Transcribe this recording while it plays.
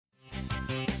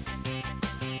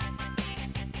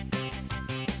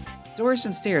Doors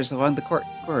and stairs along the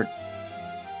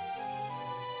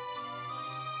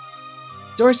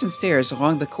Doors and stairs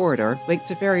along the corridor link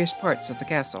to various parts of the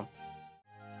castle.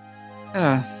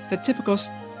 The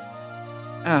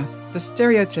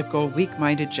stereotypical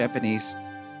weak-minded Japanese.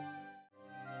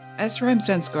 As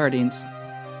Rhyme-sen's guidance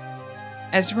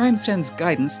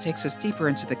takes us deeper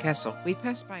into the castle, we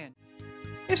pass by an...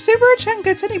 If Subaru-chan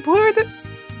gets any bluer than...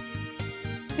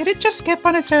 Did it just skip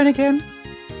on its own again?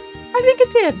 I think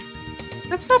it did.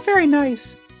 That's not very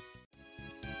nice.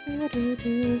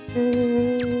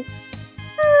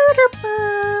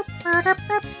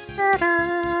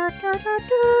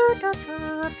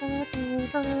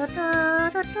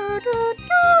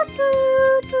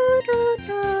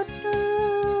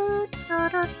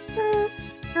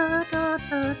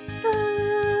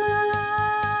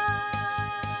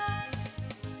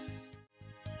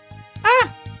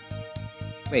 Ah!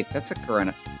 Wait, that's a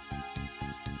Korona.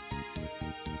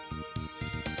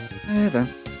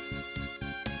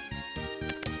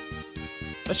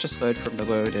 Let's just load from the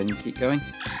load and keep going.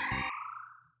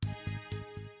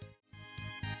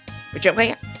 Would you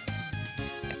lay off?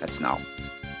 Yeah, that's no.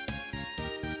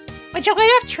 Would you lay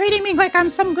off treating me like I'm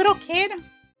some little kid?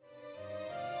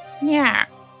 Yeah.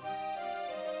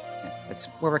 That's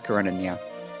more of a Korona, yeah.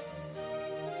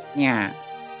 Yeah.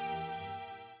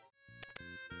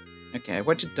 Okay, I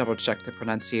want to double check the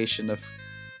pronunciation of...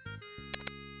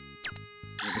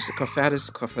 Is it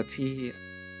Kofatis, Kofati?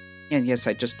 And yes,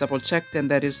 I just double checked, and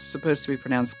that is supposed to be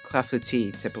pronounced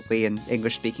clafouti, typically in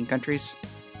English-speaking countries.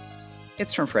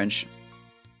 It's from French.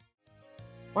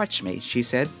 Watch me, she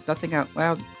said, nothing out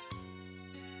loud.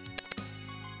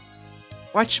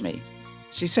 Watch me.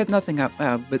 She said nothing out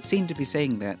loud, but seemed to be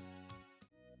saying that.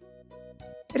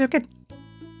 It'll get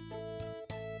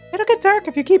dark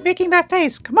if you keep making that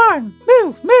face. Come on,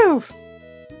 move!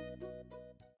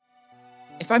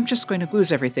 If I'm just going to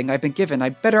lose everything I've been given,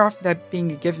 I'm better off not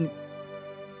being given...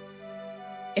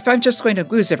 If I'm just going to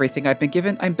lose everything I've been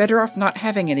given, I'm better off not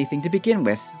having anything to begin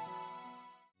with.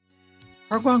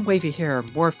 Her long wavy hair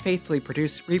more faithfully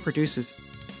reproduces...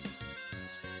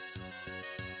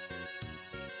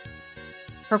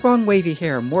 Her long wavy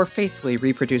hair more faithfully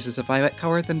reproduces a violet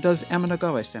color than does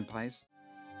Amanagawa-senpai's.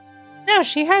 No,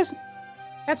 she hasn't.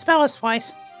 That's Bella's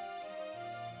voice.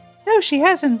 No, she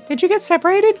hasn't. Did you get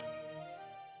separated?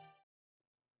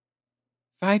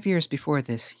 5 years before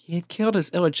this, he had killed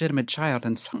his illegitimate child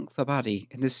and sunk the body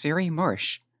in this very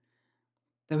marsh.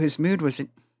 Though his mood was in...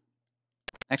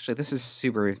 Actually, this is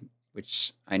Subaru,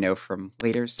 which I know from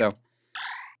later, so...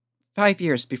 5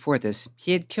 years before this,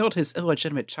 he had killed his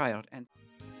illegitimate child and...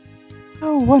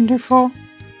 Oh, wonderful.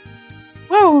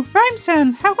 Whoa,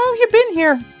 Rhyme-san, how long have you been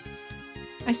here?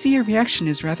 I see your reaction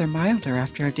is rather milder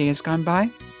after a day has gone by.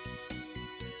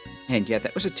 And yeah,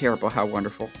 that was a terrible how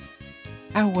wonderful.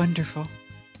 How wonderful.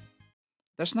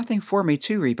 There's nothing for me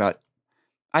to rebut.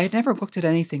 I had never looked at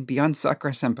anything beyond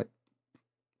Sakura-senpai.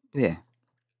 Bleh.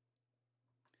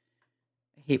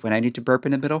 I hate when I need to burp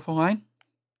in the middle of a line.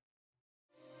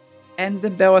 And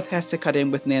then Belith has to cut in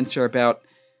with an answer about...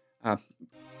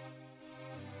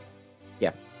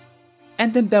 yeah.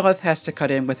 And then Belith has to cut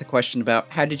in with a question about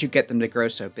how did you get them to grow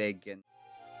so big? And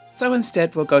so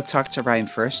instead, we'll go talk to Rhyme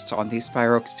first on the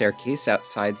spiral staircase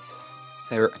outside...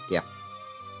 yeah.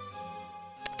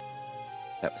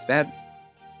 That was bad.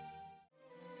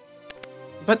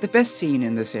 But the best scene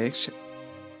in this action...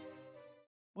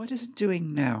 What is it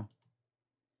doing now?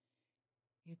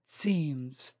 It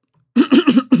seems...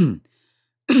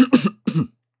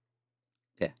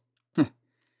 yeah.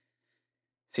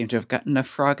 Seem to have gotten a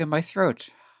frog in my throat,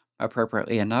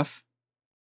 appropriately enough.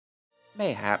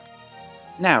 Mayhap.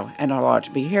 Now, and I'll ought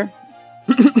to be here.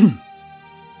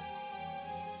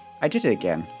 I did it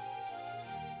again.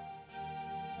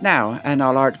 Now, and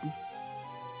all art...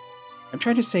 I'm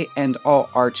trying to say and all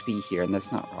art be here, and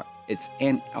that's not right. It's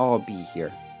and all be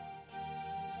here.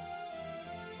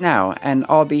 Now, and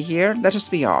all be here, let us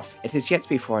be off. It is yet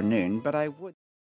before noon, but I would...